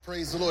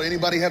Praise the Lord.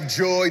 Anybody have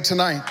joy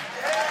tonight?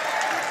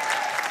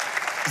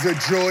 Is there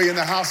joy in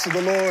the house of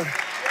the Lord?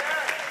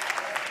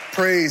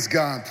 Praise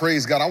God.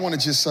 Praise God. I want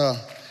to just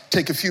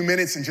take a few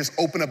minutes and just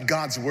open up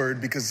God's word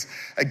because,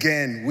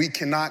 again, we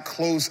cannot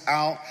close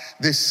out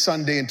this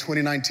Sunday in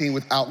 2019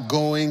 without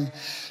going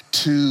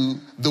to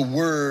the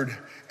word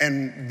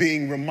and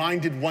being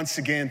reminded once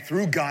again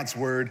through God's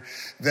word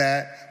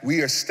that we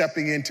are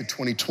stepping into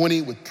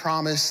 2020 with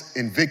promise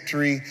and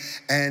victory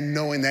and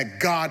knowing that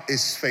God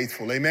is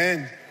faithful.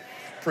 Amen.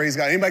 Praise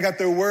God. Anybody got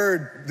their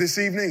word this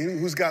evening?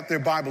 Who's got their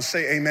Bible?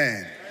 Say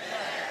amen.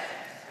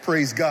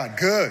 Praise God.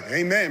 Good.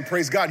 Amen.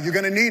 Praise God. You're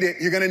going to need it.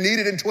 You're going to need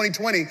it in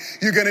 2020.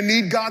 You're going to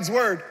need God's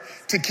word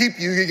to keep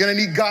you. You're going to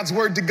need God's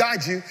word to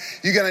guide you.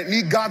 You're going to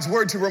need God's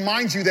word to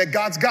remind you that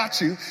God's got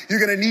you.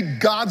 You're going to need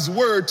God's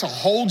word to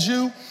hold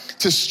you,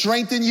 to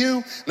strengthen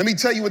you. Let me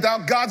tell you,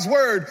 without God's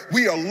word,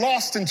 we are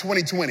lost in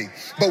 2020.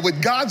 But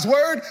with God's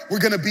word, we're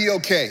going to be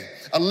okay.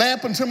 A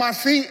lamp unto my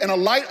feet and a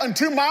light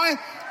unto my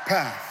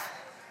path.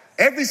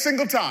 Every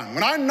single time,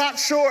 when I'm not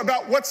sure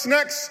about what's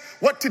next,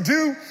 what to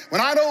do,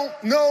 when I don't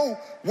know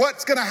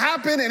what's going to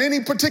happen in any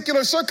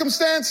particular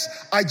circumstance,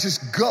 I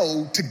just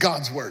go to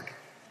God's word.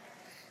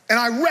 And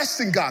I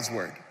rest in God's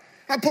word.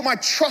 I put my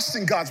trust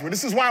in God's word.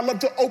 This is why I love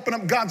to open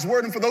up God's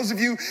word. And for those of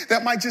you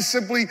that might just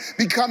simply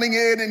be coming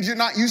in and you're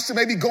not used to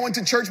maybe going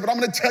to church, but I'm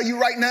going to tell you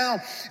right now,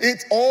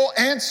 it all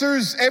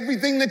answers,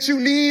 everything that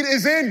you need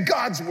is in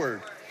God's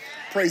word.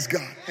 Praise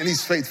God, and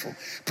he's faithful.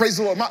 Praise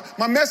the Lord.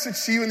 My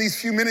message to you in these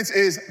few minutes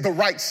is the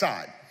right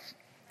side.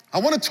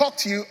 I want to talk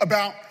to you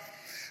about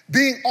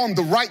being on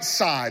the right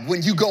side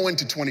when you go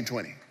into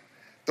 2020.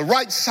 The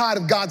right side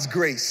of God's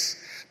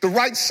grace, the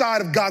right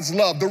side of God's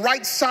love, the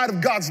right side of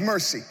God's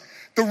mercy,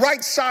 the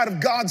right side of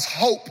God's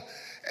hope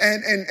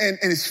and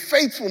his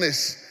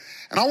faithfulness.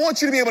 And I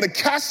want you to be able to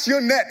cast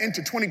your net into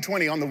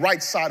 2020 on the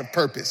right side of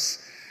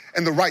purpose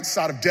and the right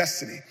side of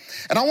destiny.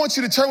 And I want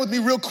you to turn with me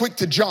real quick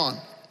to John.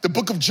 The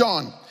book of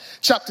John,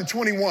 chapter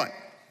 21.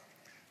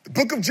 The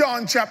book of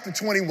John, chapter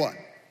 21.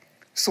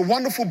 It's a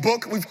wonderful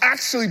book. We've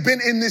actually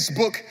been in this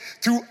book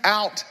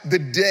throughout the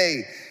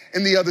day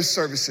in the other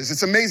services.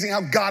 It's amazing how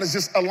God has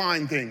just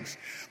aligned things.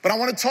 But I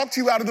want to talk to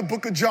you out of the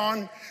book of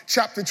John,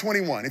 chapter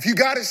 21. If you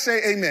got it,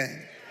 say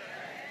amen.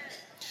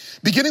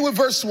 Beginning with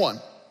verse 1.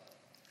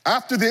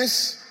 After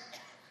this,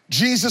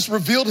 Jesus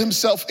revealed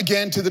himself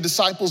again to the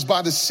disciples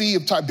by the Sea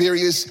of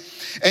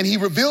Tiberias, and he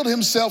revealed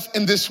himself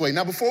in this way.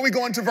 Now, before we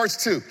go into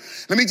verse 2,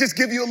 let me just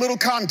give you a little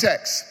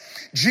context.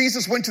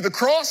 Jesus went to the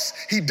cross,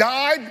 he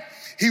died,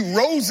 he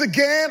rose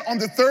again on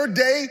the third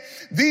day.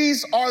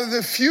 These are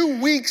the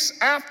few weeks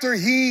after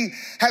he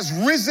has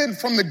risen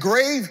from the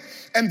grave.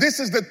 And this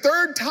is the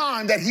third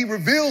time that he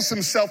reveals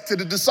himself to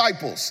the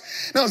disciples.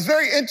 Now, it's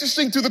very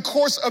interesting through the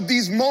course of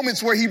these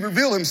moments where he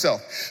revealed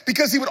himself,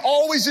 because he would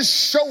always just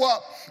show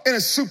up in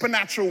a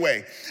supernatural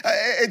way.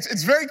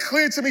 It's very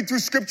clear to me through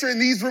scripture in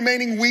these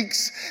remaining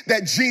weeks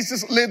that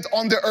Jesus lived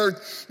on the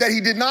earth, that he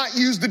did not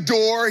use the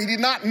door, he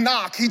did not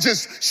knock, he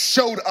just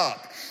showed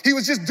up. He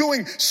was just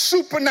doing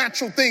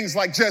supernatural things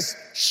like just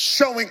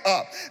showing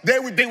up. They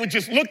would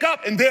just look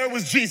up and there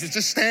was Jesus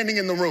just standing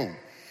in the room.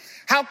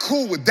 How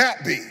cool would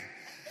that be?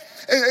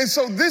 And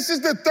so this is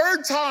the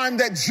third time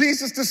that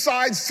Jesus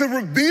decides to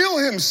reveal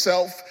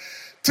himself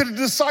to the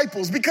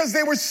disciples, because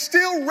they were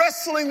still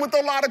wrestling with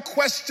a lot of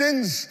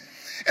questions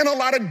and a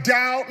lot of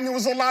doubt, and there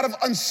was a lot of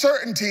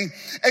uncertainty.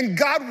 And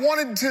God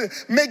wanted to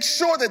make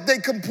sure that they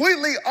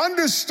completely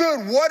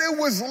understood what it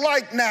was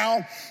like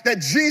now that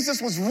Jesus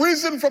was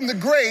risen from the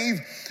grave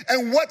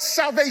and what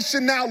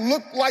salvation now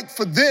looked like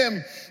for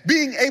them,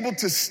 being able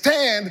to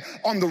stand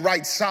on the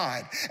right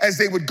side as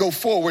they would go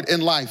forward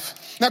in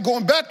life. Now,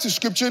 going back to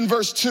scripture in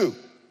verse 2,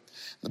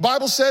 the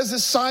Bible says that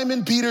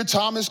Simon, Peter,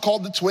 Thomas,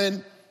 called the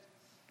twin,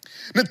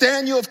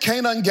 Nathanael of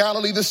Cana in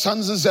Galilee, the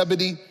sons of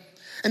Zebedee,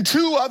 and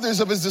two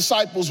others of his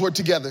disciples were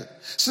together.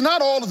 So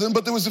not all of them,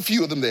 but there was a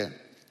few of them there.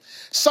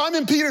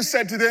 Simon Peter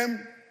said to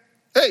them,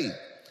 "Hey,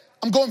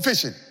 I'm going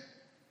fishing."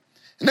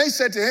 And they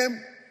said to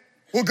him,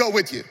 "We'll go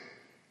with you."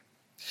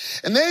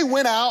 And they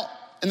went out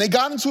and they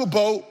got into a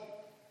boat,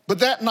 but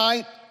that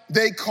night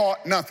they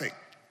caught nothing.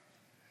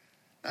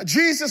 Now,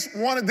 Jesus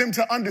wanted them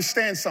to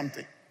understand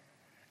something,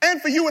 and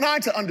for you and I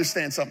to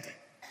understand something,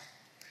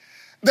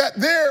 that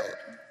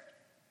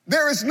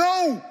there is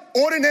no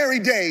ordinary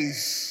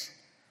days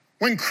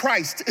when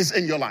Christ is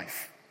in your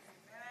life.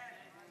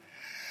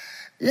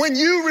 When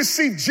you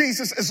receive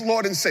Jesus as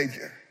Lord and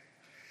Savior,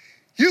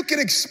 you can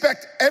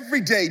expect every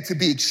day to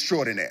be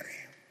extraordinary.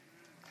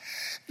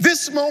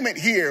 This moment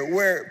here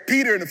where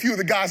Peter and a few of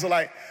the guys are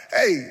like,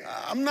 "Hey,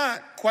 I'm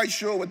not quite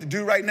sure what to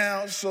do right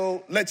now,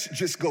 so let's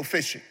just go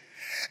fishing."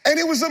 And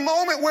it was a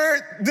moment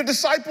where the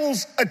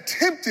disciples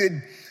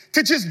attempted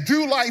to just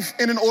do life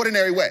in an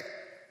ordinary way.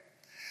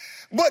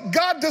 But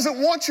God doesn't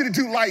want you to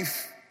do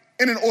life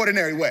in an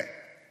ordinary way.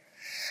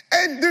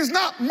 And there's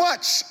not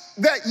much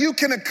that you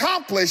can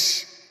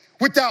accomplish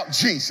without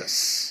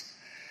Jesus,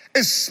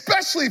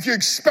 especially if you're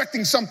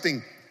expecting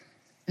something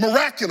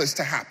miraculous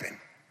to happen.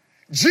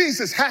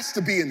 Jesus has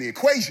to be in the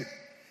equation.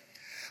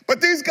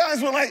 But these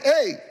guys were like,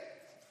 hey,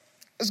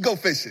 let's go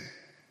fishing.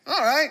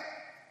 All right.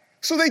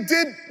 So they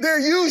did their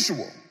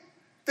usual.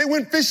 They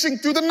went fishing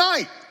through the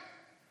night.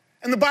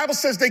 And the Bible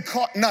says they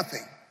caught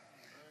nothing.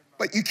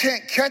 But you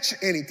can't catch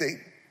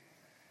anything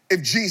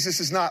if Jesus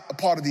is not a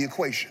part of the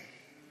equation.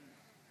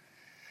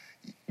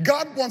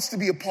 God wants to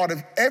be a part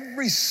of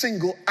every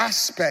single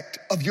aspect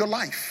of your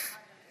life.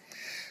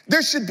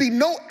 There should be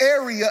no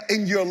area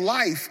in your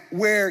life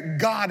where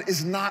God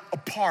is not a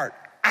part,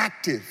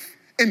 active,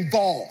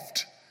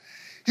 involved.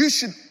 You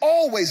should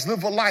always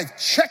live a life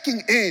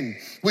checking in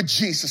with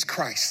Jesus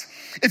Christ.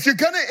 If you're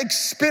gonna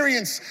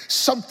experience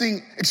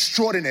something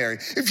extraordinary,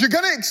 if you're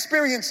gonna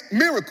experience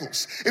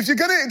miracles, if you're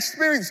gonna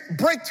experience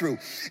breakthrough,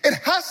 it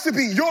has to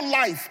be your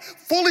life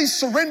fully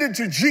surrendered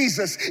to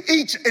Jesus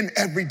each and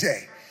every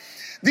day.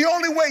 The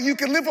only way you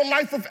can live a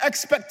life of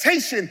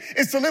expectation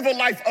is to live a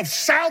life of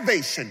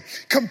salvation,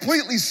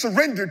 completely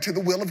surrendered to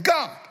the will of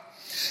God.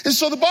 And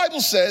so the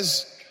Bible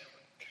says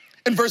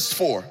in verse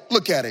 4,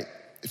 look at it.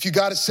 If you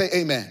got it, say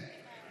amen. Amen.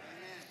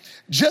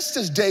 Just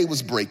as day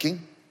was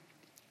breaking,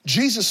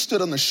 Jesus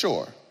stood on the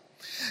shore.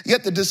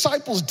 Yet the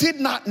disciples did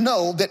not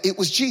know that it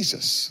was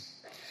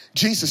Jesus.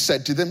 Jesus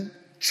said to them,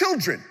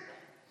 children,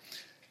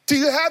 do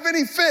you have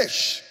any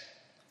fish?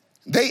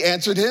 They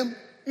answered him,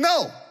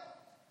 no.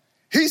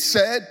 He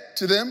said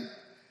to them,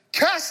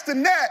 cast the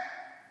net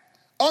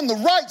on the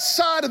right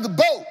side of the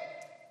boat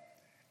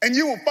and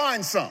you will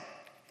find some.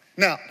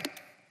 Now,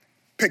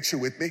 picture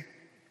with me.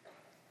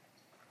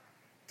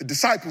 The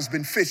disciples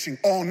been fishing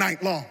all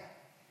night long,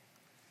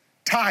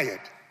 tired,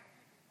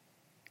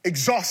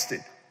 exhausted,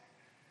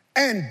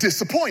 and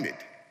disappointed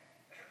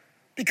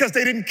because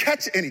they didn't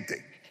catch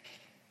anything.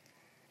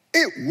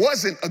 It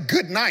wasn't a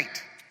good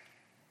night.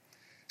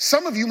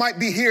 Some of you might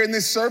be here in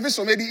this service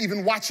or maybe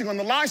even watching on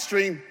the live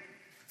stream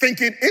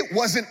thinking it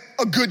wasn't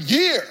a good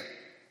year.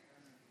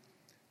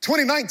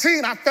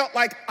 2019, I felt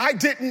like I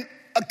didn't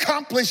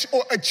accomplish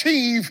or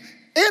achieve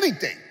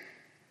anything.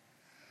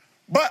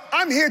 But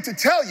I'm here to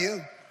tell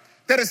you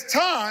that it's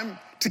time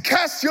to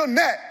cast your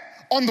net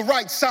on the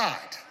right side.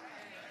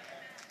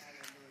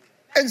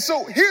 And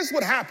so here's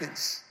what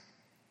happens.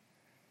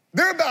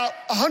 They're about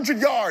 100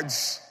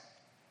 yards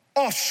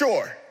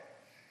offshore,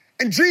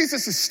 and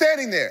Jesus is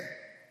standing there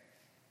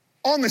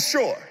on the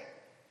shore,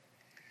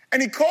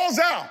 and he calls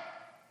out,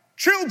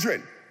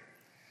 children,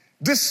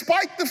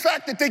 despite the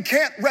fact that they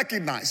can't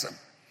recognize him,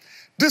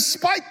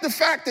 despite the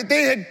fact that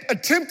they had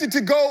attempted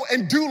to go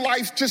and do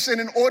life just in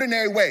an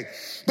ordinary way,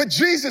 but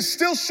Jesus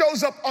still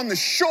shows up on the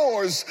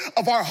shores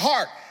of our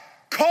heart,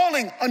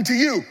 calling unto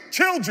you,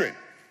 children.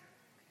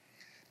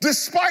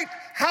 Despite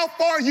how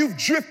far you've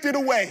drifted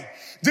away,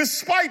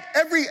 despite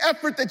every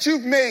effort that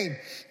you've made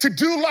to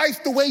do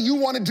life the way you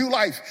want to do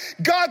life,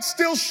 God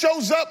still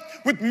shows up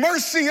with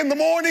mercy in the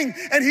morning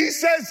and he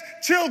says,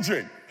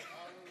 children,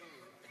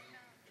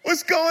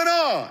 what's going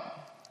on?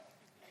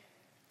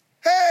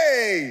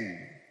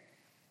 Hey,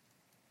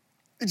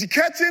 did you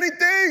catch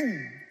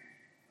anything?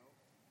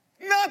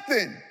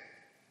 Nothing.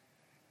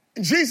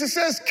 And Jesus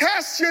says,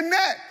 cast your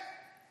net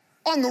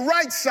on the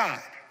right side.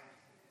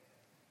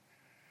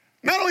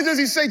 Not only does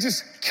he say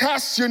just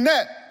cast your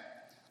net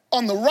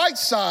on the right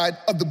side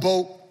of the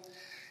boat,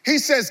 he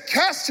says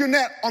cast your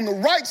net on the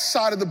right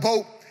side of the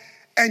boat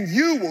and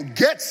you will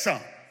get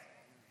some.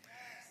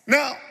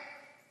 Now,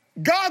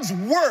 God's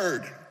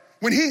word,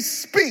 when he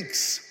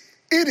speaks,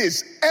 it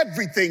is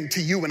everything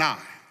to you and I.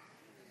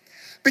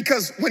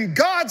 Because when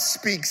God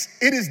speaks,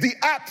 it is the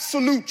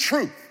absolute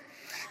truth.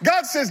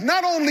 God says,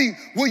 not only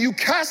will you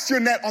cast your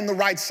net on the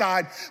right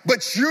side,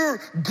 but you're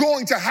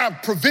going to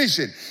have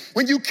provision.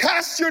 When you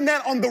cast your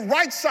net on the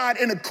right side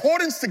in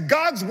accordance to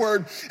God's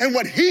word and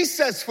what he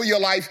says for your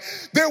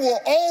life, there will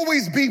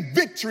always be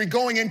victory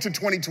going into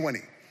 2020.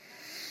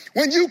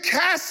 When you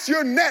cast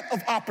your net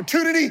of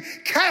opportunity,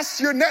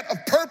 cast your net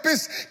of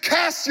purpose,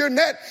 cast your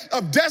net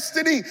of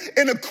destiny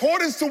in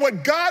accordance to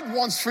what God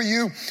wants for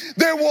you,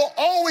 there will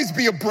always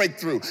be a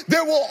breakthrough.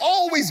 There will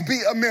always be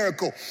a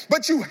miracle.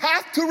 But you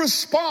have to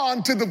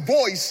respond to the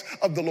voice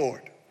of the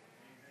Lord.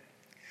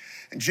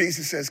 And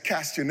Jesus says,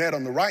 cast your net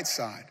on the right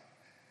side.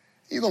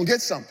 You're going to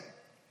get something.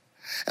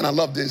 And I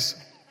love this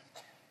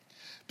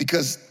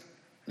because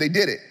they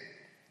did it.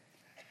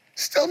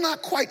 Still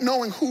not quite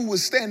knowing who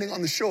was standing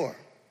on the shore.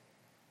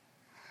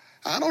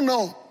 I don't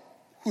know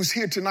who's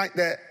here tonight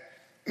that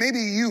maybe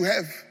you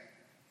have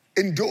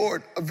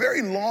endured a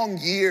very long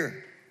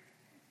year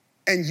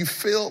and you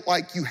feel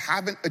like you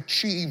haven't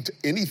achieved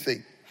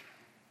anything.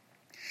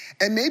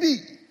 And maybe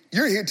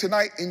you're here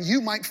tonight and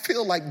you might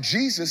feel like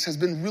Jesus has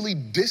been really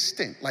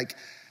distant, like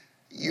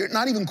you're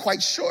not even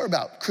quite sure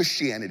about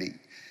Christianity.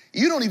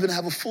 You don't even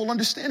have a full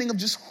understanding of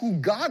just who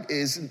God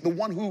is, the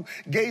one who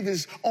gave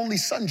his only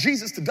son,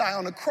 Jesus, to die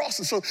on a cross.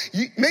 And so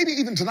maybe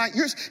even tonight,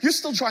 you're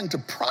still trying to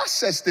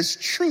process this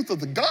truth of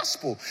the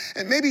gospel.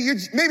 And maybe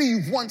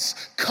you've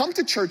once come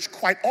to church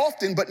quite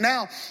often, but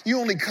now you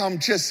only come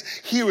just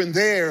here and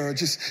there, or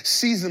just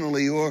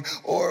seasonally,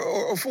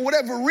 or for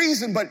whatever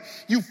reason, but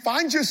you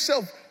find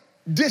yourself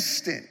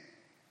distant.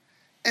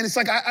 And it's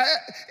like,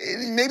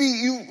 maybe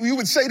you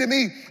would say to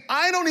me,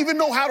 I don't even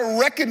know how to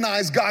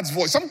recognize God's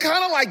voice. I'm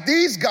kind of like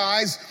these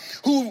guys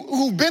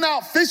who've been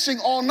out fishing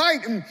all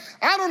night, and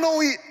I don't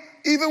know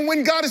even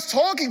when God is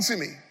talking to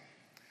me.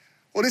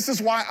 Well, this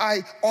is why I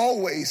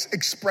always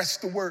express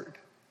the word.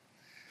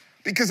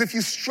 Because if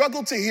you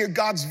struggle to hear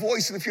God's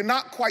voice, and if you're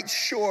not quite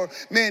sure,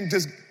 man,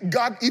 does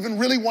God even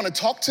really want to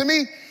talk to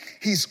me?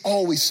 He's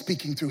always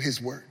speaking through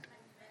his word.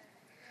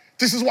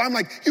 This is why I'm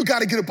like, you got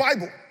to get a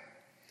Bible.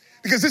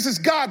 Because this is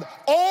God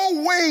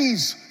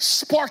always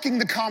sparking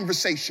the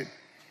conversation.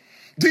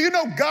 Do you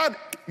know God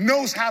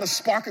knows how to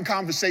spark a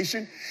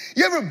conversation?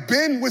 You ever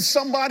been with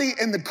somebody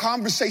and the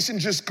conversation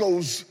just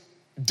goes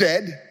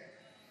dead?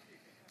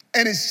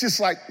 And it's just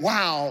like,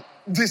 wow,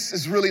 this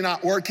is really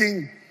not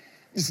working.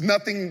 It's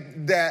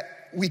nothing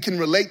that we can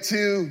relate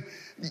to.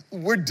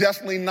 We're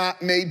definitely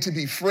not made to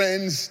be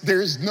friends.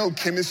 There's no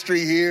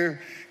chemistry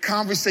here.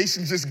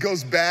 Conversation just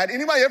goes bad.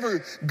 Anybody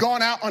ever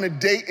gone out on a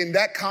date and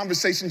that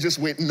conversation just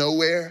went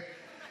nowhere?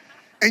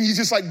 And you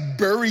just like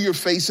bury your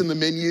face in the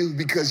menu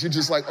because you're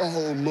just like,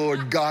 oh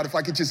Lord God, if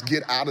I could just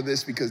get out of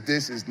this because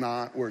this is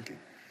not working.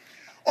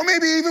 Or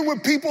maybe even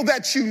with people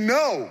that you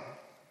know,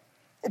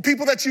 or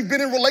people that you've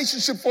been in a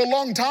relationship for a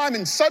long time,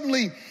 and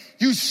suddenly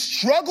you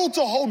struggle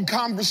to hold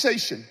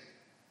conversation.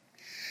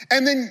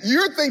 And then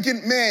you're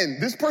thinking, man,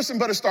 this person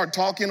better start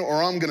talking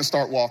or I'm gonna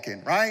start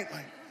walking, right?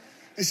 Like,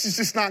 this is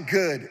just not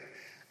good.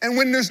 And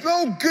when there's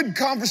no good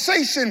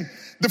conversation,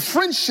 the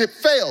friendship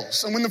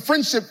fails. And when the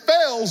friendship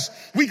fails,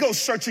 we go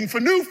searching for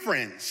new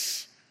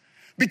friends.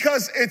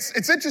 Because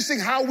it's interesting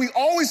how we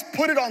always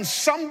put it on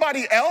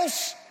somebody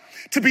else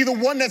to be the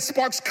one that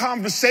sparks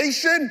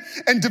conversation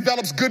and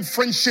develops good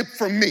friendship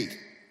for me.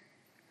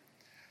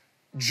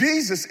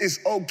 Jesus is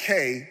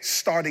okay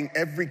starting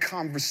every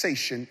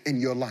conversation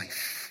in your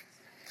life.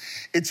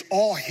 It's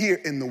all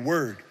here in the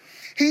word.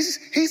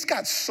 He's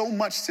got so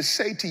much to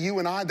say to you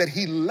and I that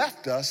he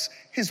left us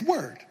his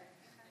word.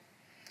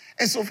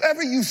 And so if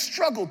ever you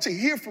struggle to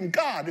hear from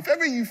God, if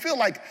ever you feel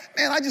like,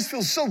 man, I just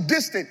feel so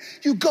distant,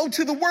 you go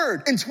to the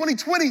word. In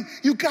 2020,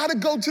 you got to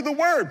go to the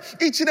word.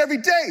 Each and every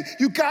day,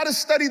 you got to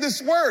study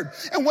this word.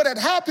 And what had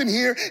happened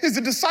here is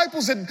the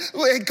disciples had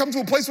come to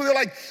a place where they're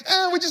like,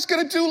 we're just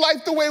going to do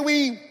life the way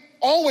we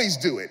always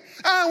do it.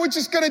 We're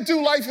just going to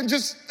do life in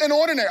just an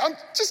ordinary.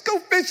 Just go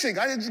fishing.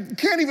 I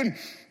can't even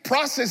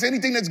process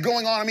anything that's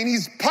going on. I mean,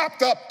 he's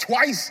popped up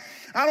twice.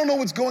 I don't know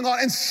what's going on.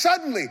 And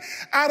suddenly,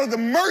 out of the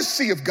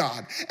mercy of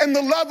God and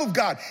the love of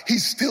God, he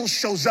still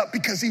shows up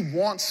because he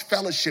wants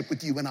fellowship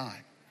with you and I.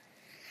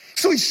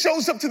 So he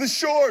shows up to the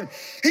shore.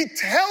 He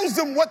tells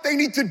them what they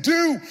need to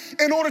do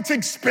in order to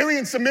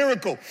experience a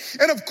miracle.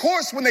 And of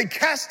course, when they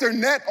cast their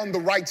net on the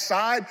right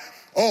side,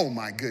 oh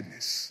my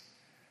goodness,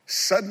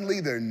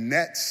 suddenly their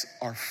nets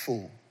are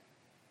full.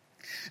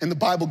 And the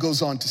Bible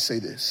goes on to say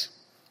this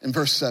in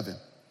verse 7.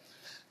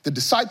 The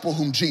disciple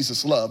whom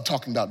Jesus loved,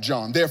 talking about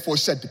John, therefore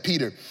said to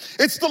Peter,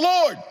 "It's the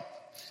Lord."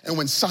 And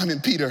when Simon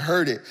Peter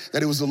heard it,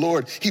 that it was the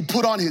Lord, he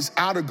put on his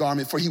outer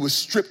garment, for he was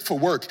stripped for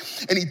work,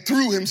 and he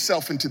threw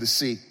himself into the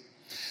sea.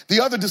 The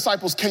other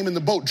disciples came in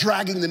the boat,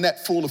 dragging the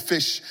net full of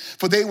fish,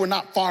 for they were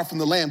not far from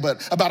the land,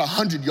 but about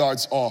 100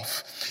 yards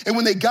off. And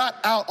when they got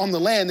out on the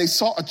land, they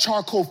saw a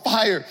charcoal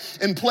fire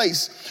in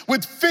place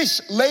with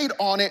fish laid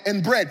on it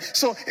and bread.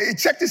 So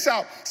check this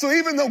out. So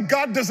even though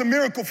God does a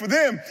miracle for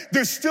them,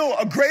 there's still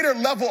a greater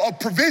level of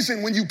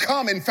provision when you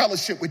come in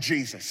fellowship with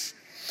Jesus.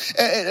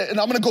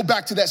 And I'm going to go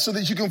back to that so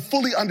that you can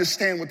fully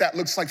understand what that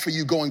looks like for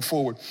you going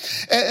forward.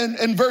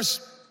 And verse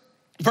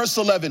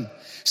 11,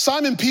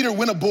 Simon Peter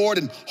went aboard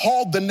and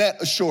hauled the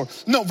net ashore.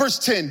 No, verse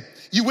 10,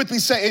 you with me,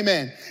 say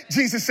amen.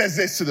 Jesus says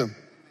this to them: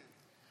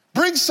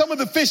 bring some of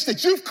the fish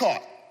that you've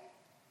caught.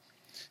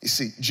 You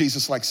see,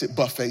 Jesus likes it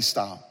buffet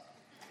style.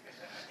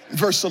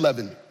 Verse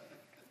 11,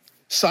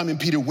 Simon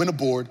Peter went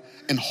aboard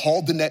and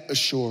hauled the net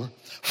ashore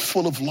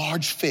full of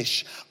large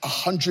fish,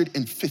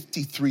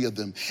 153 of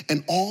them.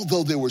 And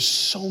although there were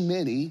so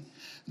many,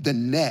 the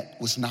net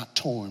was not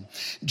torn.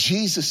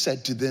 Jesus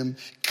said to them,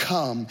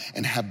 "Come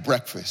and have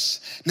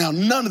breakfast." Now,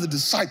 none of the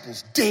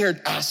disciples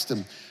dared ask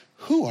them,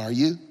 "Who are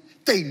you?"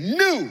 They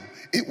knew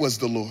it was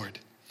the Lord.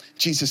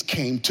 Jesus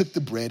came, took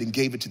the bread and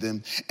gave it to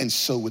them, and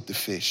so with the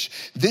fish.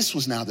 This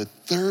was now the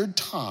third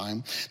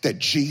time that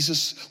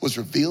Jesus was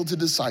revealed to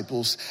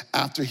disciples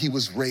after he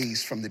was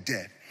raised from the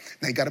dead.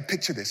 Now you got to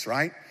picture this,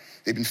 right?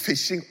 They've been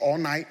fishing all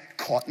night,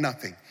 caught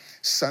nothing.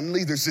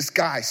 Suddenly there's this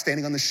guy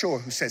standing on the shore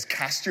who says,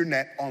 cast your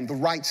net on the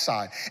right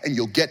side and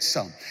you'll get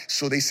some.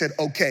 So they said,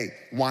 okay,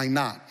 why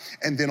not?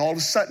 And then all of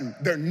a sudden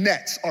their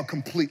nets are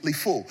completely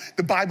full.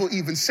 The Bible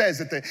even says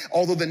that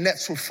although the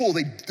nets were full,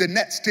 the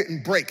nets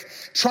didn't break,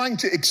 trying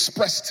to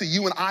express to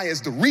you and I as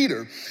the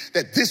reader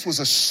that this was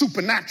a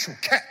supernatural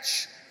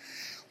catch.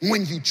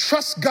 When you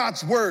trust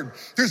God's word,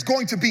 there's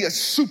going to be a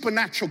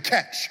supernatural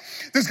catch.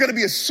 There's going to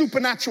be a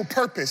supernatural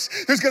purpose.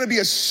 There's going to be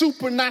a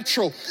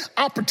supernatural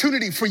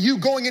opportunity for you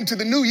going into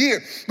the new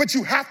year. But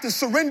you have to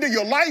surrender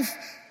your life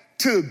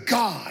to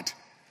God,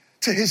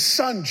 to his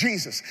son,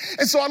 Jesus.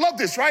 And so I love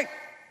this, right?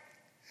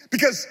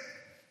 Because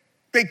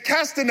They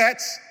cast the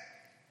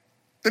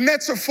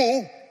nets are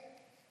full,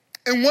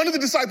 and one of the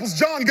disciples,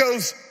 John,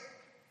 goes,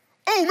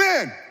 "Oh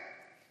man,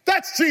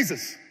 that's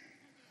Jesus.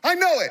 I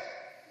know it."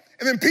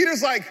 And then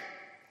Peter's like,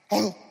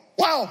 "Oh,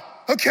 wow,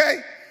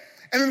 okay."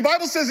 And then the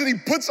Bible says that he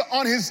puts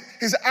on his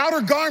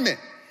outer garment,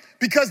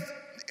 because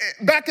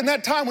back in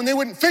that time when they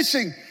went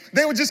fishing,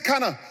 they would just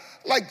kind of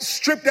like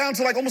strip down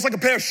to like almost like a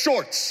pair of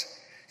shorts.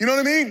 You know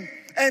what I mean?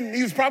 And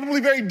he was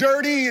probably very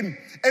dirty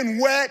and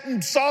wet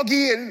and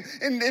soggy, and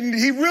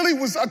he really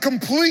was a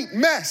complete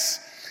mess.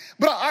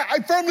 But I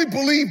firmly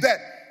believe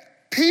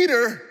that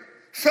Peter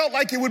felt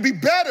like it would be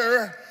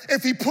better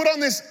if he put on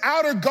this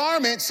outer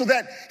garment so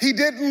that he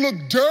didn't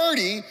look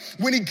dirty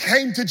when he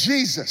came to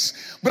Jesus.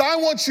 But I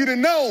want you to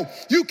know,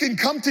 you can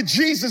come to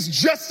Jesus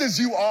just as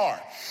you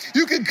are.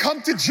 You can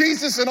come to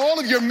Jesus in all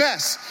of your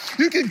mess.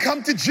 You can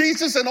come to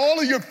Jesus in all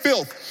of your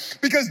filth,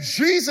 because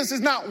Jesus is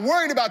not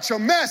worried about your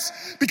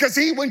mess, because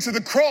he went to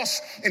the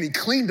cross and he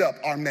cleaned up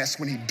our mess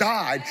when he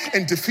died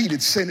and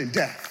defeated sin and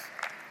death.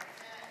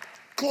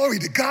 Glory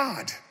to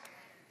God.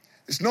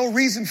 There's no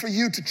reason for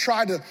you to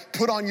try to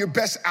put on your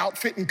best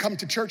outfit and come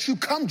to church. You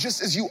come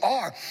just as you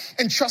are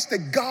and trust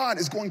that God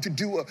is going to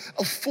do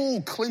a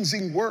full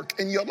cleansing work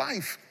in your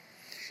life.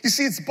 You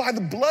see, it's by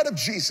the blood of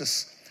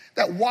Jesus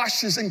that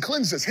washes and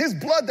cleanses. His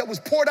blood that was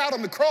poured out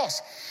on the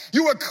cross.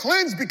 You were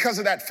cleansed because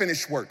of that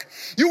finished work.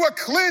 You were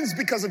cleansed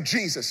because of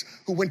Jesus,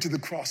 who went to the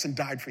cross and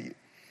died for you.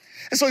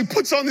 And so he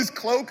puts on this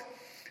cloak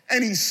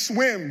and he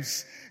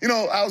swims. You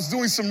know, I was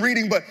doing some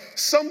reading, but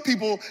some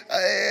people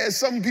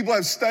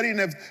have studied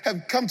and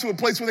have come to a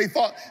place where they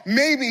thought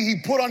maybe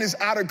he put on his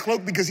outer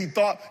cloak because he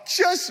thought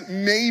just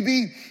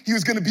maybe he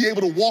was going to be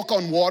able to walk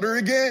on water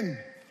again.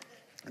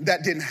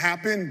 That didn't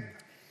happen.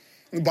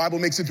 The Bible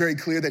makes it very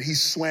clear that he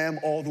swam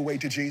all the way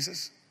to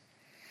Jesus.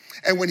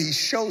 And when he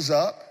shows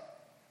up,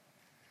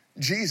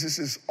 Jesus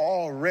is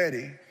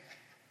already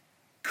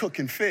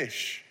cooking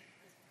fish.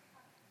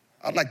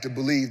 I'd like to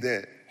believe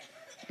that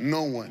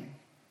no one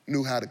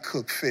knew how to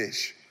cook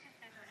fish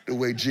the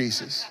way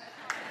Jesus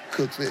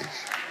cooked fish.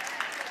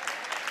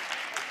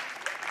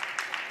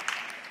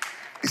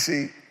 You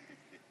see,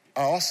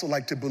 I also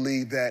like to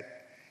believe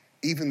that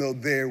even though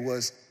there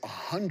was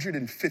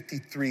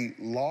 153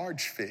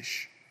 large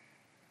fish,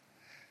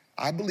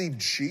 I believe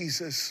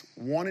Jesus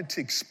wanted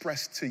to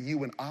express to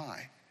you and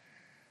I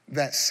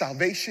that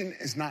salvation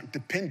is not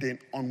dependent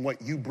on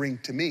what you bring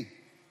to me.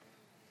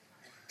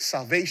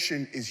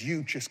 Salvation is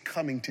you just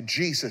coming to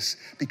Jesus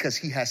because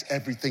he has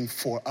everything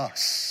for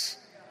us.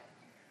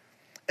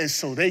 And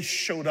so they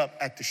showed up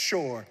at the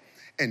shore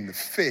and the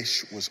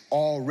fish was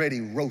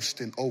already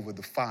roasting over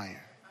the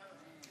fire.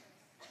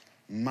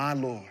 My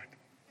Lord.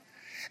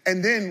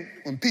 And then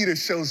when Peter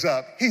shows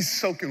up, he's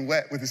soaking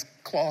wet with his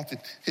cloth and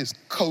his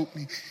coat.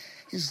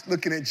 He's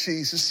looking at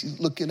Jesus, he's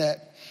looking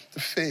at the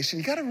fish.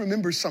 And you gotta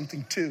remember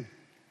something too.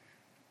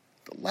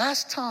 The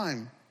last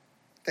time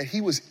that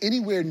he was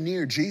anywhere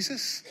near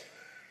Jesus,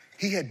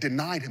 he had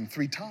denied him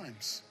 3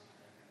 times.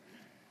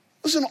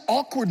 It was an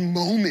awkward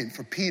moment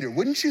for Peter,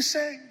 wouldn't you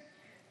say?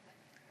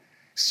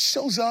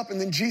 Shows up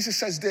and then Jesus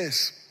says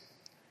this,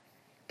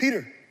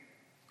 "Peter,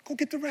 go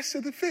get the rest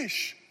of the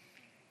fish."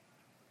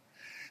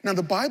 Now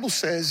the Bible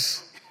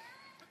says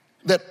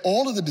that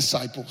all of the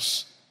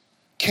disciples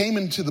came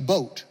into the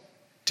boat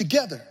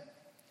together,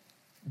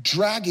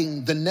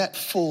 dragging the net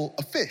full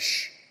of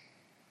fish.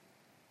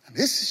 And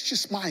this is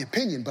just my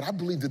opinion, but I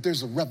believe that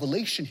there's a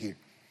revelation here.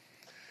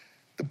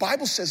 The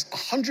Bible says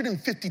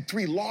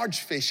 153 large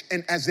fish,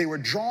 and as they were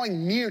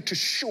drawing near to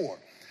shore,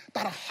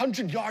 about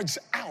 100 yards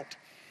out,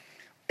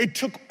 it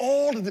took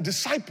all of the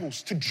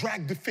disciples to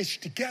drag the fish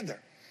together.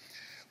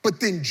 But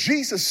then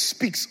Jesus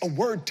speaks a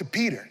word to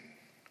Peter.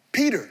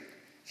 "Peter,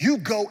 you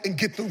go and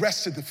get the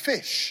rest of the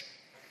fish."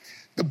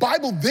 The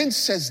Bible then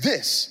says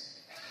this,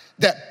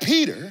 that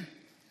Peter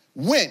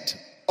went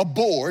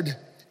aboard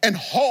and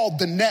hauled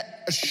the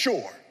net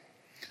ashore,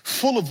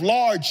 full of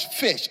large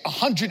fish,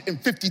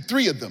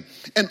 153 of them.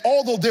 And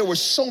although there were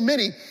so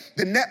many,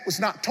 the net was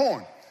not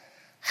torn.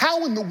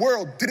 How in the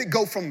world did it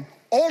go from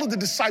all of the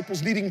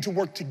disciples needing to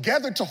work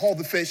together to haul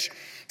the fish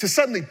to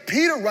suddenly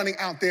Peter running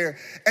out there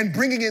and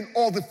bringing in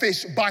all the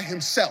fish by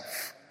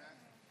himself?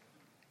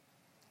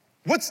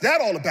 What's that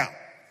all about?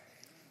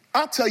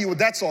 I'll tell you what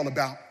that's all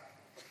about.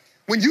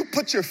 When you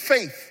put your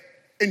faith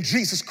in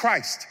Jesus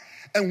Christ,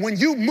 and when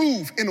you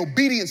move in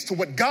obedience to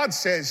what God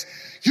says,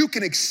 you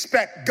can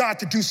expect God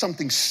to do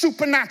something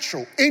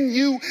supernatural in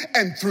you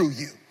and through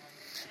you.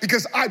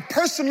 Because I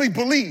personally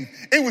believe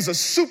it was a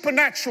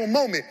supernatural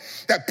moment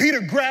that Peter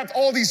grabbed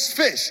all these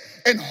fish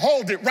and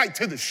hauled it right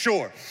to the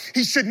shore.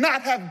 He should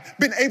not have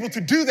been able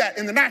to do that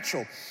in the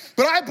natural.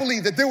 But I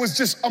believe that there was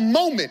just a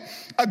moment,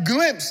 a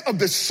glimpse of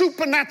the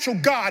supernatural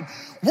God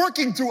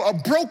working through a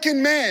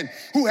broken man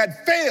who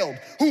had failed,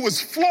 who was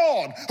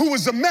flawed, who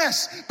was a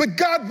mess. But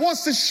God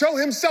wants to show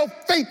himself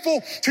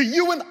faithful to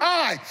you and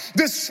I.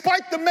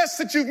 Despite the mess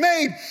that you've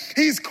made,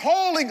 he's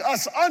calling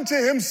us unto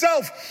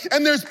himself.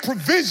 And there's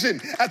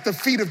provision at the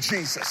feet of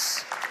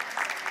Jesus.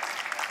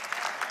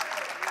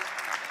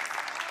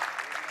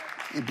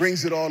 He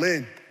brings it all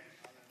in.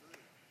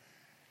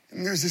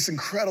 And there's this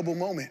incredible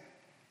moment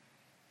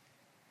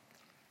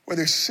where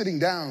they're sitting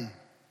down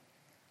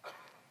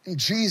and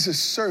Jesus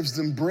serves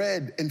them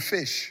bread and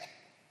fish.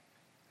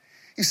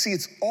 You see,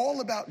 it's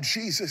all about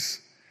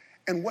Jesus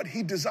and what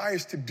he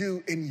desires to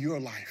do in your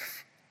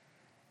life.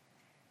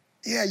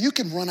 Yeah, you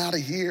can run out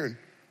of here and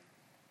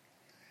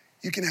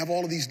you can have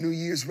all of these New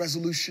Year's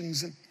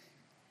resolutions and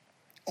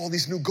all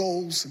these new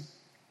goals and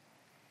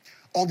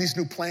all these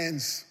new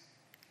plans.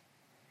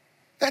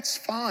 That's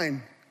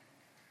fine,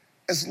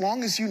 as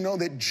long as you know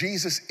that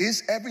Jesus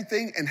is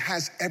everything and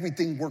has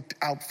everything worked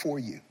out for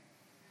you.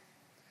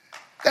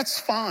 That's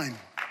fine.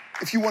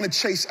 If you want to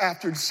chase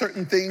after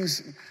certain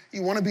things,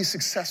 you want to be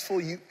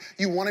successful, you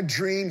want to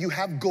dream, you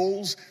have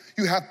goals,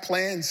 you have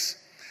plans.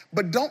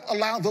 But don't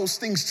allow those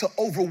things to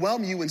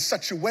overwhelm you in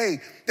such a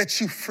way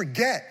that you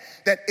forget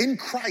that in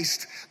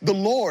Christ, the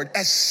Lord,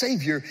 as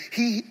Savior,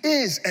 he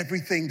is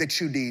everything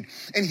that you need.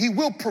 And he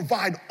will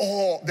provide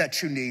all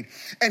that you need.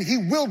 And he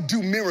will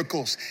do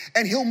miracles.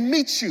 And he'll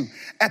meet you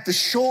at the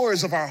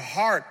shores of our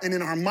heart and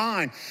in our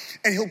mind.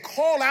 And he'll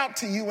call out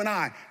to you and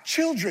I,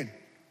 children,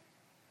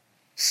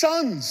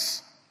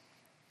 sons,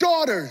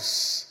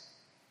 daughters,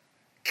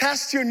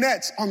 cast your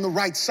nets on the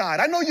right side.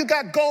 I know you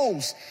got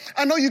goals.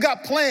 I know you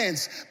got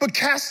plans, but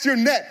cast your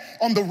net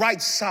on the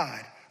right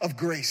side of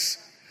grace,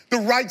 the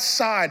right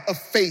side of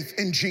faith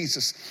in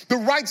Jesus, the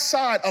right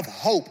side of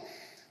hope,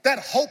 that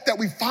hope that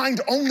we find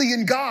only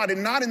in God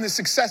and not in the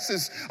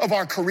successes of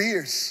our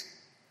careers.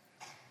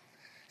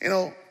 You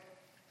know,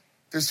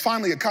 there's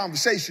finally a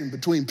conversation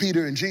between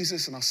Peter and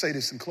Jesus, and I'll say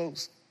this in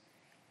close.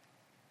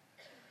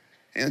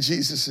 And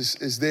Jesus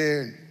is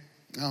there.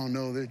 I don't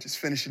know, they're just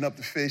finishing up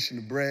the fish and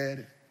the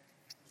bread.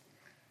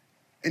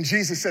 And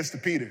Jesus says to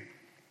Peter,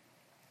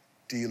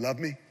 do you love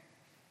me?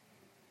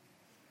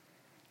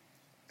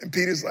 And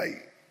Peter's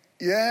like,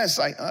 yes,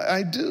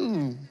 I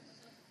do.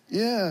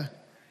 Yeah.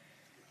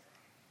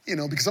 You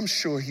know, because I'm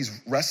sure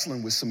he's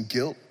wrestling with some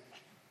guilt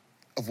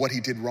of what he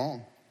did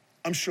wrong.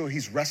 I'm sure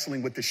he's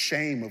wrestling with the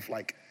shame of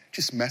like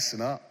just messing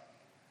up,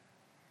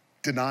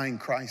 denying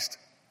Christ,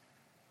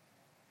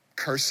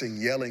 cursing,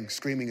 yelling,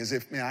 screaming as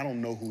if, man, I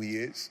don't know who he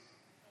is.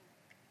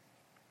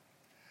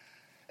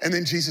 And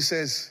then Jesus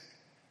says,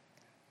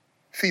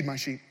 feed my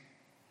sheep.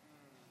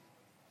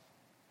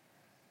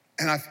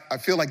 And I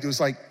feel like there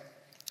was like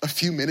a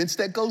few minutes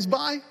that goes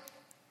by.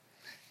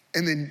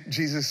 And then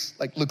Jesus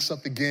like looks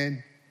up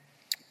again,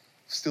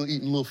 still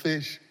eating little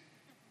fish.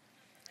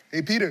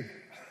 Hey, Peter,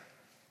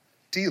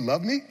 do you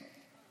love me?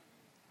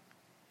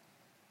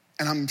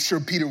 And I'm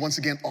sure Peter once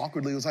again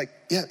awkwardly was like,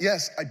 yeah,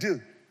 yes, I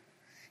do.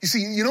 You see,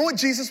 you know what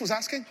Jesus was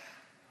asking?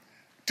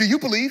 Do you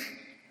believe?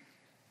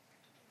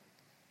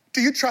 Do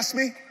you trust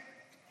me?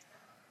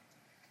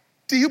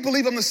 Do you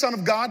believe I'm the Son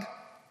of God?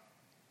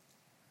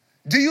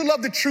 Do you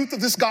love the truth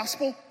of this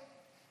gospel?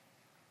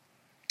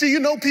 Do you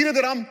know, Peter,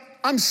 that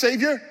I'm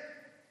Savior?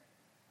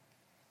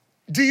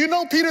 Do you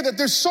know, Peter, that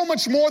there's so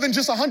much more than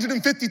just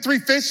 153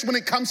 fish when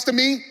it comes to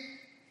me?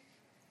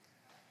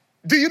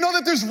 Do you know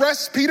that there's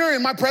rest, Peter,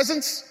 in my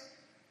presence?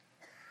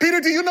 Peter,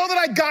 do you know that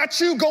I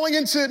got you going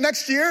into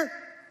next year?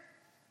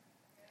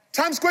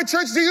 Times Square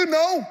Church, do you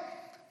know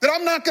that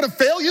I'm not going to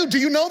fail you? Do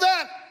you know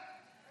that?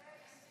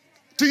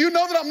 Do you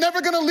know that I'm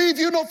never going to leave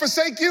you nor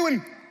forsake you?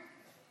 And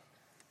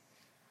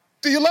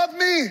do you love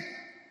me?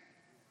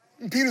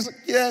 And Peter's like,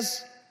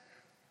 yes.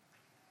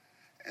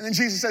 And then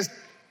Jesus says,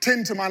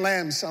 tend to my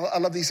lambs. I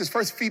love that. He says,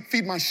 first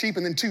feed my sheep,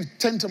 and then two,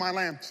 tend to my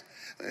lambs.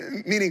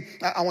 Meaning,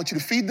 I want you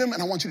to feed them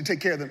and I want you to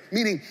take care of them.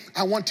 Meaning,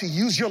 I want to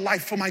use your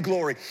life for my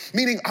glory.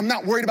 Meaning, I'm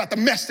not worried about the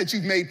mess that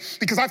you've made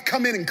because I've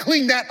come in and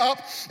cleaned that up,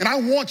 and I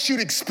want you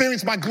to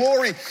experience my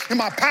glory and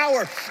my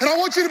power, and I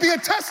want you to be a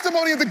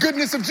testimony of the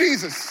goodness of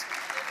Jesus.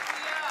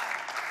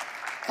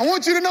 I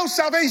want you to know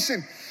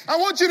salvation. I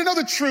want you to know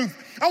the truth.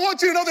 I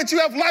want you to know that you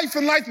have life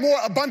and life more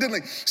abundantly.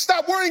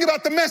 Stop worrying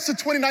about the mess of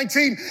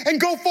 2019 and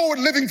go forward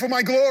living for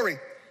my glory.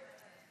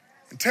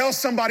 And tell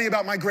somebody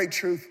about my great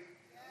truth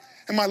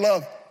and my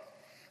love.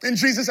 And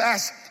Jesus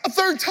asks a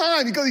third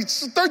time, he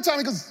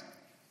goes,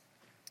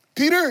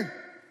 Peter,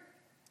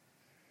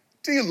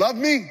 do you love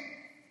me?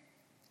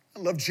 I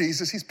love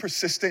Jesus. He's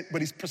persistent,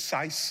 but he's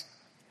precise.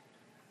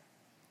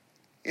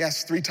 He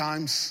asks 3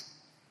 times,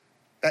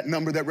 that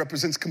number that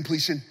represents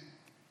completion.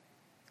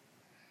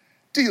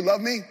 Do you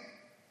love me?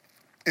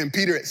 And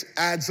Peter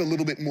adds a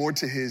little bit more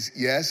to his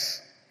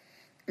yes.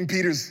 And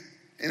Peter's,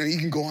 you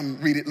can go on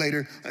and read it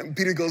later. And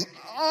Peter goes,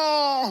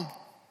 oh,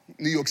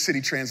 New York City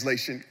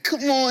translation.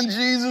 Come on,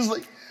 Jesus.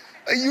 Like,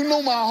 you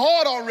know my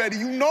heart already.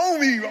 You know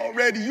me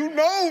already. You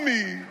know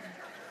me.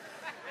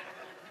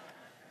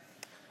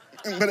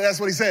 But that's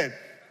what he said.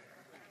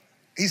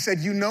 He said,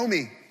 you know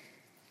me.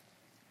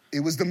 It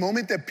was the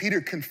moment that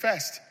Peter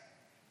confessed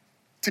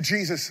to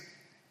Jesus,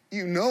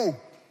 you know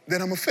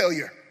that I'm a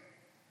failure.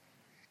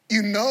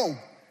 You know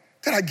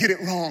that I get it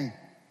wrong.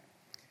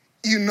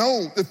 You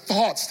know the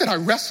thoughts that I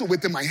wrestle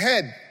with in my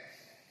head.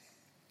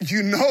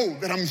 You know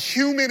that I'm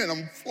human and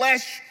I'm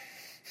flesh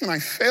and I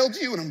failed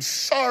you and I'm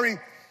sorry.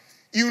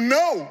 You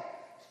know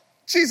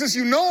Jesus,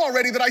 you know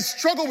already that I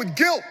struggle with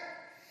guilt.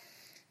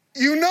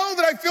 You know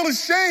that I feel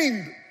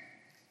ashamed.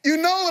 You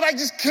know that I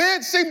just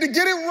can't seem to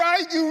get it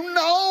right. You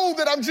know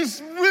that I'm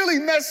just really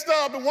messed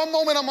up. And one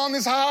moment I'm on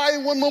this high,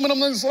 and one moment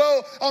I'm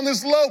on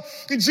this low.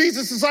 And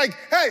Jesus is like,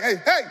 hey.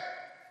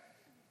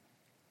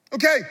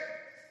 Okay,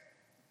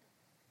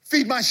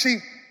 feed my sheep.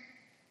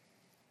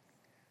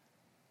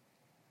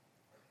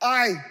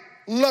 I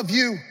love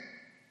you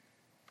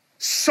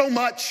so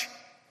much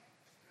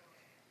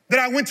that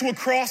I went to a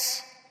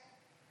cross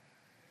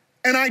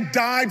and I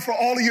died for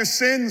all of your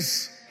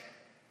sins.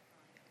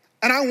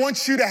 And I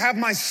want you to have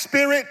my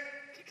spirit,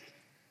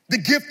 the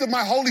gift of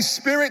my Holy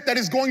Spirit that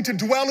is going to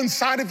dwell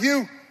inside of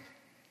you.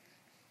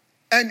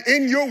 And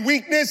in your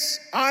weakness,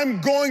 I'm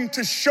going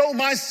to show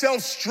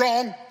myself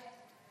strong.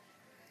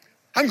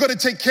 I'm going to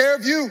take care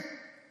of you.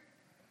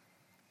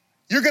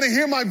 You're going to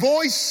hear my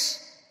voice.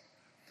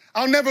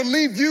 I'll never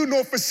leave you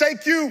nor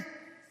forsake you.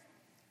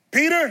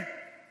 Peter,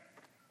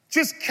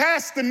 just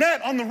cast the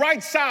net on the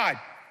right side.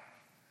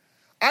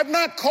 I've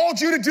not called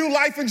you to do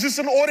life in just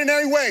an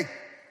ordinary way.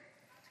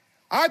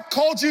 I've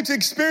called you to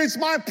experience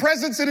my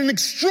presence in an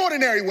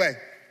extraordinary way.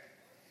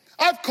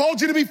 I've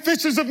called you to be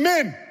fishers of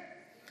men.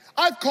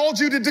 I've called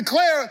you to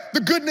declare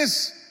the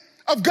goodness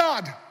of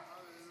God.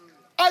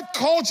 I've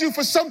called you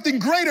for something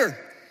greater,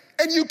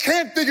 and you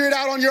can't figure it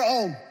out on your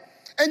own.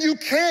 And you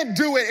can't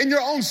do it in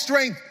your own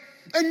strength.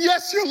 And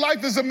yes, your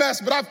life is a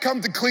mess, but I've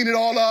come to clean it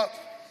all up.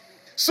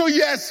 So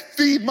yes,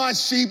 feed my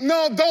sheep.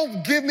 No,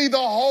 don't give me the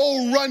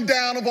whole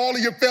rundown of all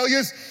of your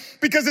failures,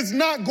 because it's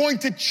not going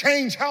to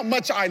change how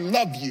much I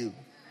love you.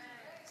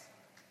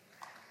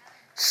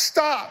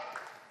 Stop.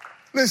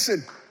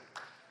 Listen.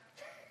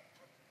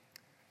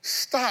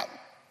 Stop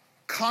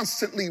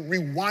constantly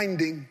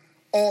rewinding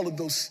all of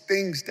those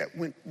things that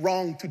went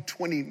wrong through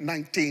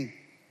 2019.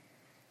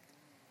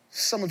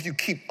 Some of you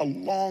keep a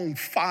long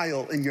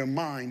file in your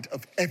mind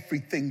of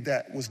everything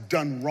that was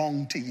done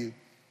wrong to you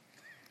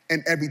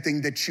and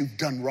everything that you've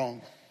done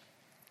wrong.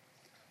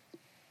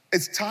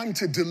 It's time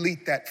to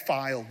delete that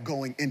file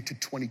going into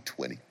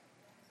 2020.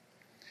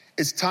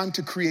 It's time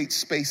to create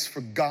space for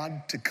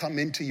God to come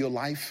into your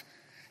life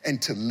and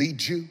to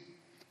lead you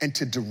and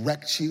to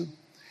direct you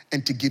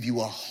and to give you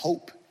a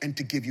hope and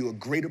to give you a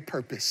greater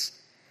purpose.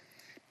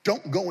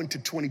 Don't go into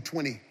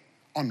 2020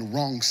 on the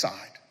wrong side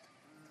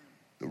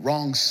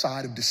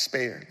of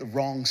despair, the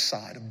wrong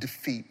side of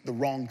defeat, the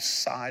wrong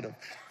side of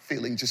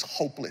feeling just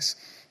hopeless.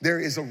 There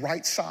is a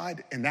right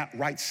side, and that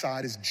right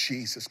side is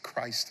Jesus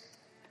Christ.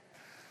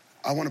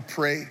 I want to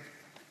pray,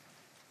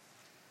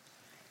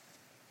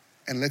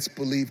 and let's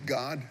believe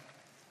God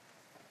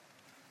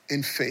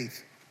in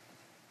faith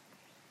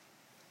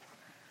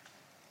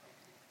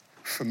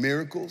for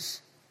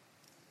miracles,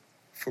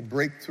 for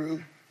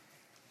breakthrough,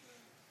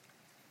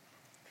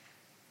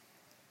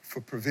 for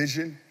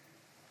provision.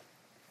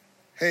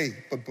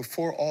 Hey, but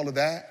before all of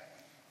that,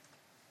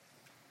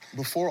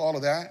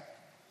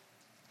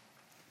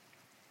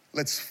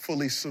 let's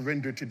fully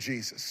surrender to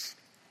Jesus.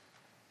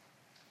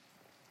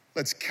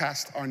 Let's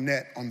cast our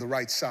net on the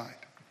right side.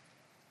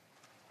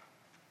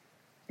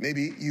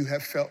 Maybe you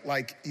have felt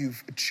like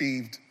you've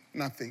achieved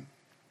nothing,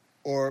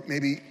 or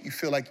maybe you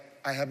feel like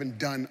I haven't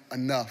done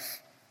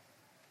enough.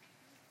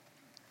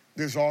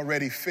 There's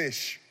already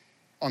fish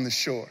on the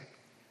shore.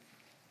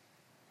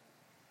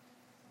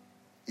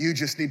 You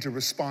just need to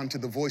respond to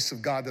the voice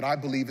of God that I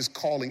believe is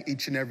calling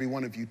each and every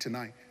one of you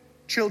tonight.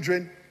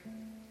 Children,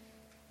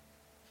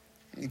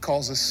 he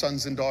calls us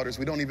sons and daughters.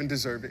 We don't even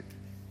deserve it.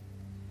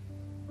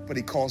 But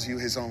he calls you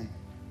his own.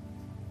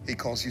 He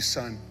calls you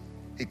son.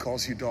 He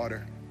calls you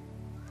daughter.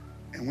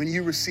 And when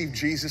you receive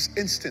Jesus,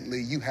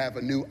 instantly you have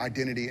a new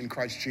identity in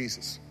Christ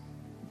Jesus.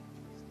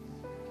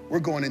 We're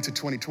going into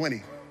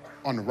 2020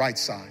 on the right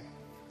side.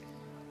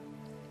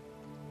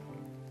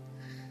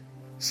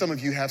 Some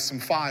of you have some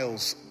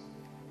files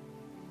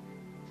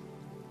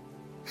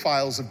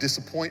of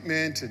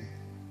disappointment, and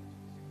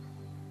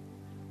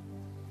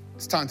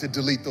it's time to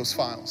delete those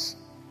files.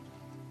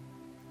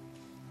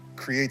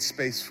 Create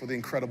space for the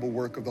incredible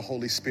work of the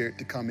Holy Spirit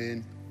to come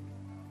in,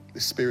 the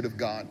Spirit of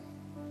God.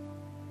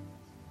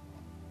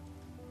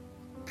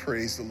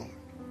 Praise the Lord.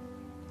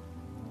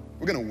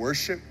 We're going to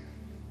worship.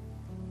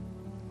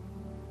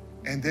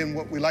 And then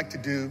what we like to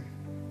do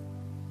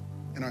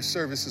in our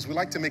services, we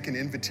like to make an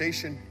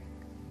invitation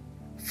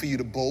for you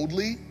to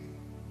boldly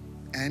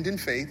and in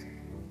faith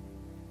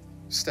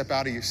step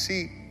out of your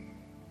seat,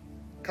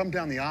 come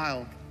down the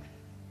aisle,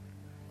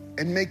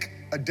 and make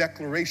a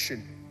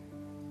declaration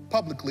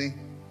publicly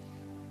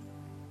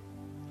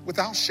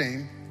without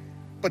shame,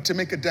 but to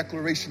make a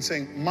declaration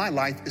saying, my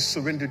life is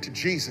surrendered to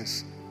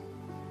Jesus,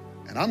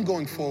 and I'm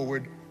going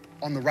forward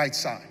on the right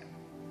side.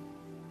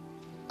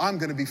 I'm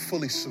going to be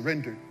fully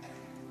surrendered.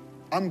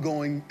 I'm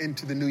going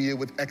into the new year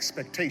with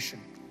expectation.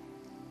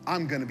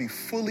 I'm going to be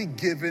fully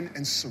given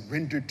and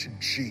surrendered to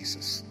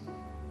Jesus.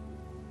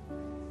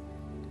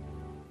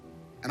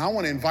 And I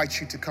want to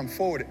invite you to come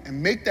forward and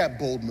make that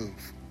bold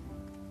move.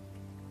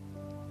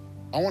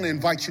 I want to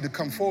invite you to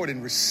come forward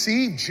and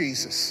receive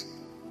Jesus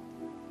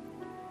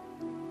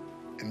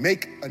and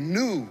make a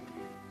new,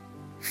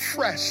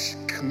 fresh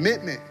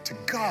commitment to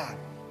God.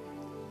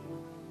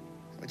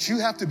 But you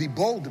have to be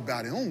bold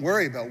about it. Don't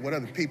worry about what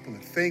other people are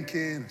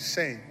thinking or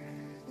saying.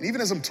 And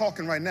even as I'm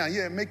talking right now,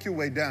 make your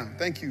way down.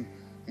 Thank you,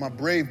 my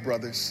brave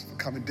brothers, for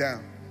coming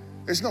down.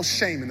 There's no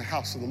shame in the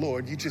house of the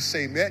Lord. You just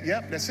say,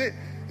 yep, that's it.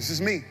 This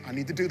is me. I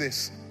need to do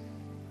this.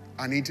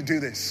 I need to do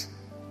this.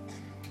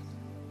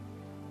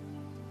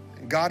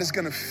 And God is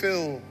going to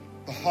fill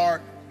the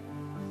heart.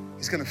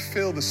 He's going to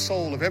fill the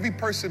soul of every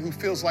person who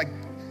feels like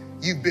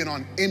you've been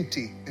on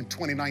empty in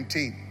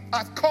 2019.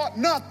 I've caught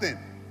nothing.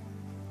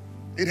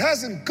 It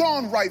hasn't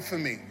gone right for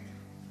me.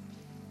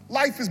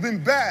 Life has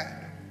been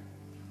bad.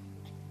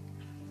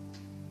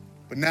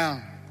 But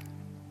now,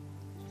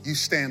 you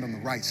stand on the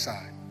right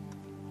side.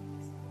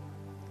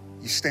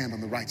 You stand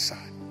on the right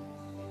side.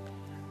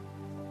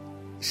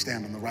 You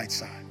stand on the right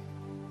side.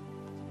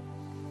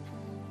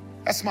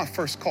 That's my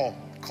first call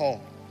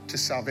to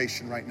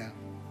salvation right now.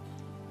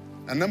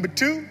 Now, number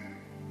two,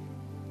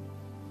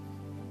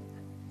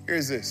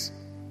 here's this.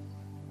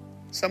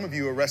 Some of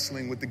you are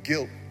wrestling with the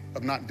guilt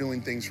of not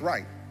doing things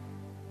right.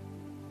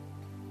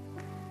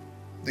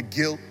 The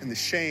guilt and the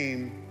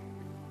shame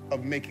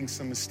of making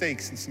some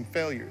mistakes and some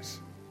failures.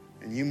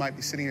 And you might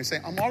be sitting here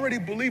saying, I'm already a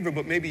believer,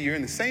 but maybe you're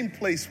in the same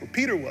place where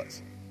Peter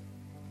was.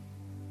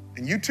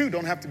 And you too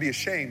don't have to be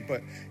ashamed,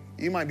 but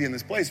you might be in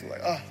this place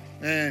where oh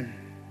man,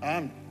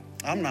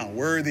 I'm not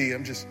worthy.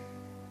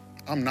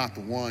 I'm not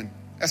the one.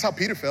 That's how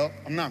Peter felt.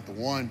 I'm not the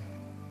one.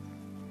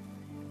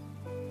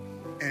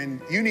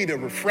 And you need a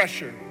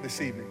refresher this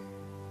evening.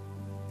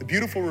 The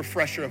beautiful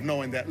refresher of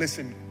knowing that,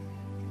 listen,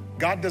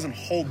 God doesn't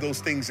hold those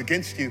things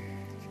against you.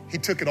 He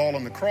took it all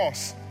on the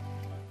cross,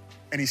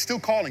 and he's still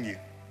calling you.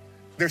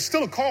 There's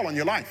still a call on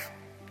your life.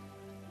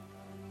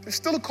 There's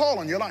still a call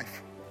on your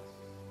life,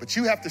 but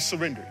you have to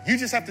surrender. You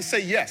just have to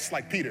say yes,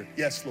 like Peter.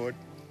 Yes, Lord.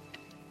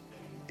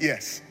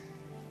 Yes.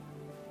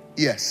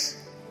 Yes.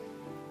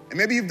 And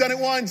maybe you've done it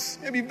once,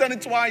 maybe you've done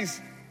it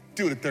twice.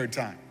 Do it a third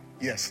time.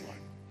 Yes, Lord.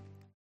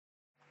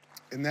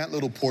 In that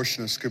little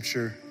portion of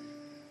scripture,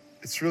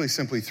 it's really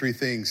simply three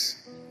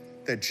things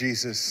that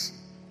Jesus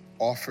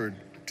offered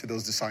to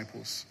those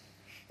disciples.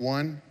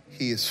 One,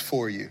 he is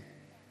for you.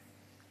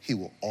 He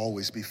will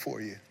always be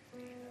for you.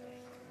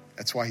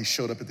 That's why he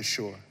showed up at the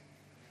shore.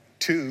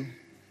 Two,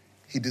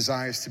 he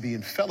desires to be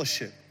in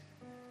fellowship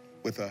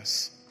with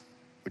us,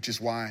 which is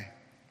why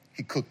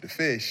he cooked the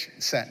fish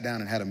and sat down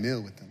and had a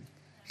meal with them.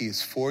 He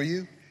is for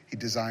you. He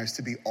desires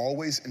to be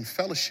always in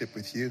fellowship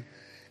with you.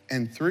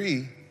 And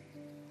three,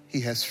 he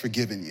has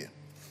forgiven you.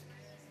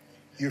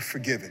 You're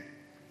forgiven.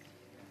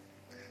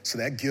 So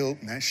that guilt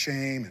and that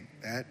shame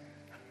and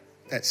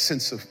that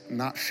sense of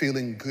not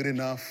feeling good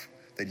enough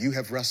that you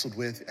have wrestled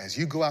with, as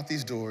you go out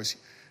these doors,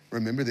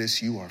 remember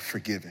this, you are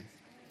forgiven.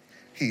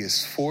 He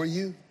is for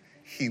you.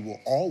 He will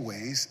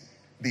always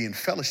be in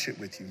fellowship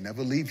with you,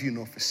 never leave you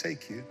nor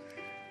forsake you,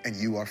 and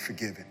you are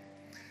forgiven.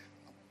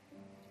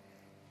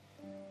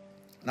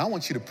 And I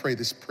want you to pray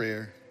this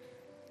prayer.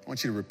 I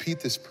want you to repeat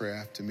this prayer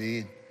after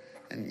me,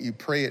 and you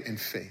pray it in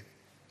faith.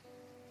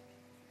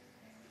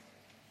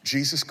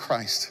 Jesus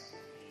Christ,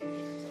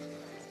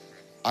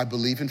 I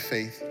believe in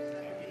faith.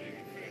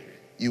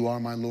 You are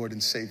my Lord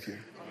and Savior.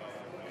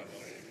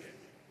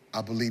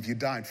 I believe you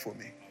died for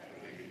me.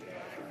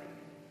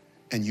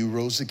 And you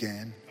rose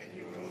again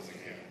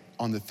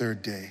on the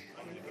third day.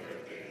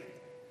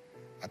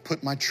 I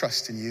put my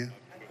trust in you.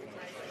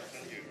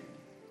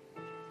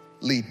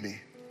 Lead me.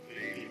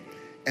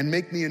 And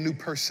make me a new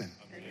person.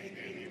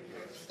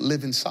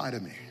 Live inside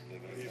of me.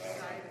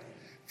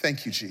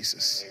 Thank you,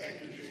 Jesus,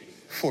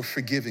 for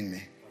forgiving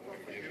me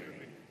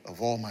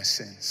of all my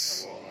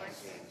sins.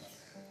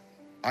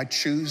 I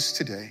choose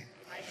today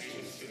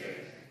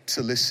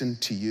to listen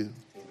to you,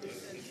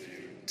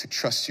 to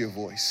trust your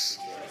voice,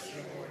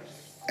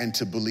 and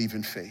to believe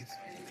in faith,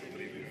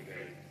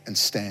 and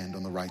stand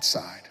on the right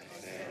side.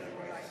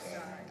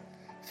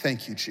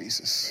 Thank you,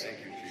 Jesus,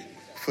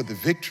 for the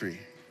victory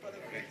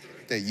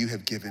that you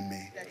have given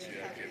me.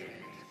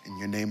 In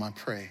your name I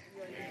pray.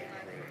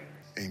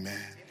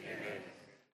 Amen.